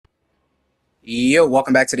Yo,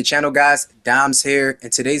 welcome back to the channel, guys. Dom's here.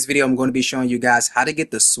 In today's video, I'm going to be showing you guys how to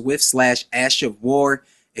get the Swift/Ash of War.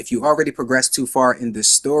 If you already progressed too far in the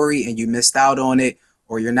story and you missed out on it,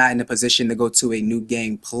 or you're not in a position to go to a new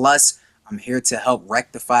game plus, I'm here to help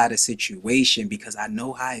rectify the situation because I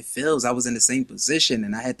know how it feels. I was in the same position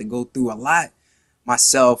and I had to go through a lot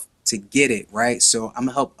myself to get it, right? So I'm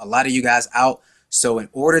gonna help a lot of you guys out. So in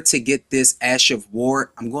order to get this Ash of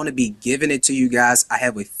War, I'm going to be giving it to you guys. I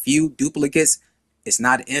have a few duplicates. It's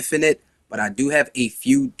not infinite, but I do have a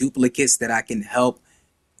few duplicates that I can help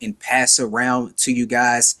and pass around to you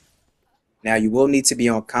guys. Now you will need to be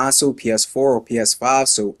on console, PS4 or PS5,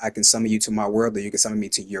 so I can summon you to my world or you can summon me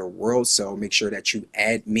to your world. So make sure that you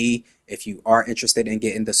add me if you are interested in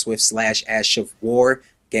getting the Swift/Ash of War.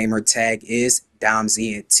 Gamer tag is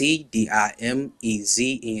DIMEZENT,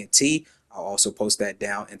 DIMEZENT. I'll also post that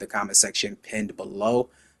down in the comment section pinned below.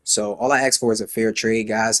 So all I ask for is a fair trade,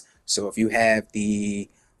 guys. So if you have the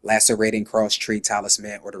Lacerating Cross Tree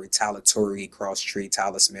Talisman or the Retaliatory Cross Tree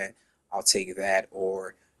Talisman, I'll take that.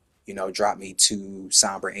 Or drop me to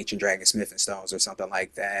Somber Ancient Dragon Smith and Stones or something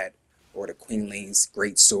like that, or the Queenling's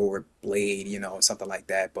Great Sword Blade, something like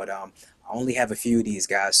that. But I only have a few of these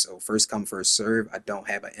guys, so first come, first serve. I don't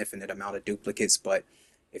have an infinite amount of duplicates, but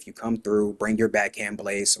if you come through, bring your backhand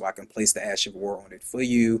blade so I can place the Ash of War on it for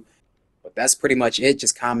you. But that's pretty much it.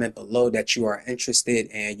 Just comment below that you are interested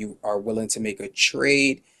and you are willing to make a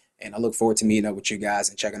trade. And I look forward to meeting up with you guys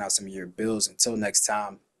and checking out some of your builds. Until next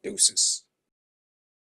time, deuces.